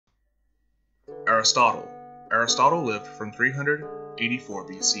Aristotle. Aristotle lived from 384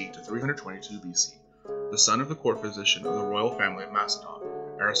 BC to 322 BC. The son of the court physician of the royal family of Macedon,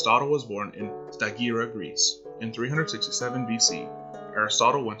 Aristotle was born in Stagira, Greece. In 367 BC,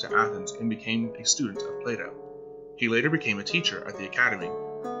 Aristotle went to Athens and became a student of Plato. He later became a teacher at the academy,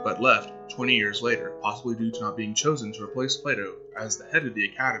 but left 20 years later, possibly due to not being chosen to replace Plato as the head of the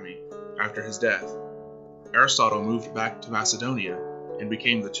academy after his death. Aristotle moved back to Macedonia and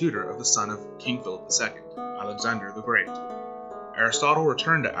became the tutor of the son of King Philip II, Alexander the Great. Aristotle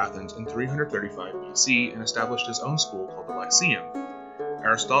returned to Athens in 335 BC and established his own school called the Lyceum.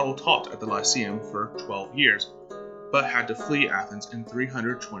 Aristotle taught at the Lyceum for 12 years, but had to flee Athens in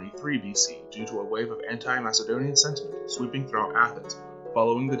 323 BC due to a wave of anti-Macedonian sentiment sweeping throughout Athens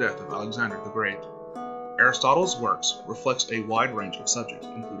following the death of Alexander the Great. Aristotle's works reflects a wide range of subjects,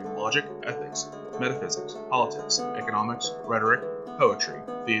 including logic, ethics, metaphysics, politics, economics, rhetoric, poetry,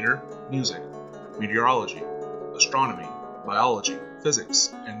 theater, music, meteorology, astronomy, biology,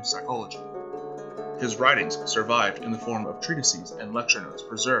 physics, and psychology. His writings survived in the form of treatises and lecture notes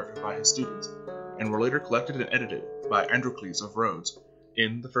preserved by his students, and were later collected and edited by Androcles of Rhodes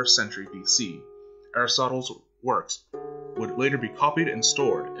in the 1st century BC. Aristotle's works would later be copied and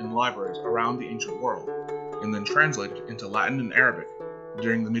stored in libraries around the ancient world, and then translated into Latin and Arabic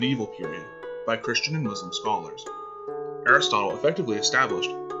during the medieval period by Christian and Muslim scholars. Aristotle effectively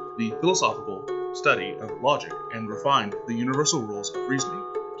established the philosophical study of logic and refined the universal rules of reasoning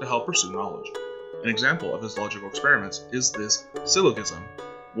to help pursue knowledge. An example of his logical experiments is this syllogism: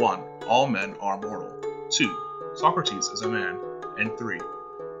 1. All men are mortal. 2. Socrates is a man. And 3.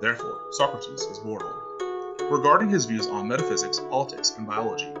 Therefore, Socrates is mortal. Regarding his views on metaphysics, politics, and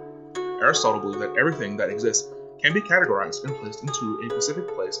biology, Aristotle believed that everything that exists can be categorized and placed into a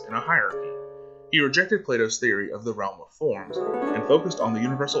specific place in a hierarchy. He rejected Plato's theory of the realm of forms and focused on the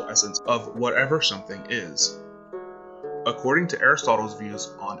universal essence of whatever something is. According to Aristotle's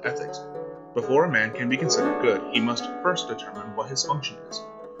views on ethics, before a man can be considered good, he must first determine what his function is.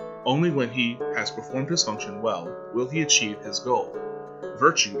 Only when he has performed his function well will he achieve his goal.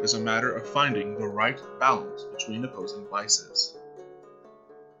 Virtue is a matter of finding the right balance between opposing vices.